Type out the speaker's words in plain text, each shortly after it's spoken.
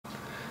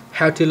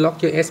how to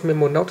lock your S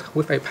Memo Note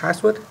with a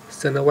password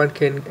so no one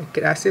can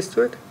get access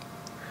to it.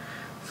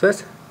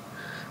 First,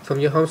 from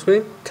your home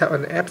screen, tap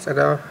on the apps at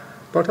the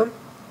bottom,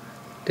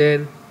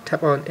 then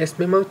tap on S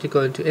Memo to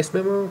go into S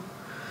Memo.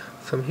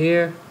 From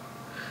here,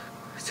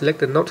 select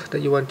the note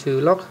that you want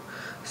to lock.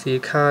 So you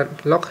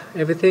can't lock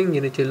everything, you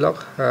need to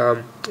lock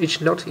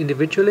each note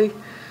individually.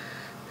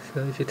 So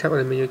if you tap on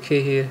the menu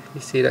key here,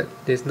 you see that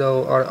there's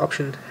no other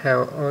option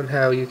on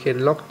how you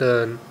can lock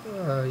the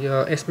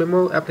your S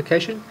Memo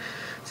application.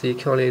 So you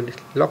can only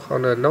lock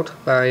on a note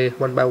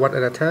one by one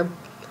at a time.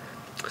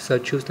 So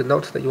choose the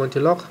note that you want to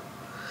lock.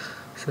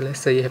 So let's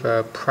say you have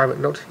a private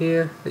note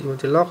here that you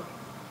want to lock.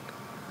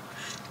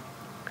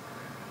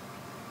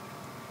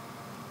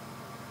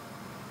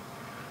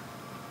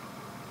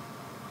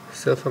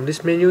 So from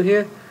this menu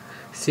here,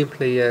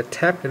 simply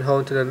tap and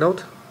hold to the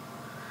note,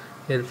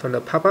 and from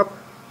the pop-up,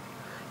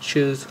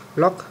 choose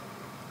lock.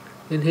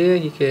 In here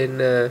you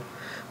can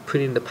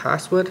put in the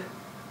password.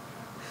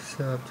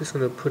 So I'm just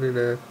going to put in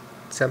a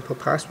sample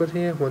password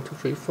here,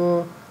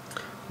 1234,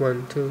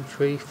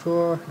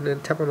 1234, and then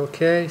tap on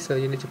OK. So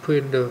you need to put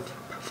in the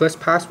first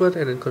password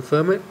and then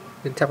confirm it,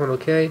 then tap on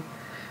OK.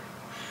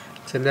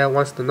 So now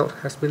once the note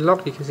has been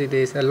locked, you can see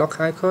there's a lock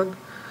icon.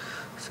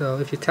 So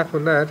if you tap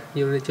on that,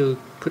 you need to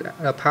put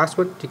a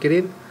password to get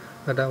in,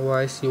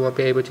 otherwise you won't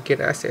be able to get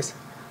access.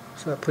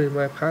 So I put in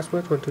my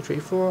password,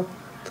 1234,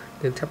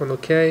 then tap on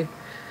OK.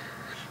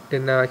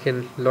 Then now I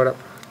can load up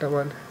that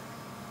one.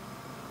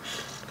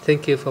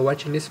 Thank you for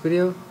watching this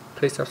video.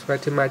 Please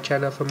subscribe to my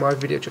channel for more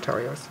video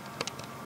tutorials.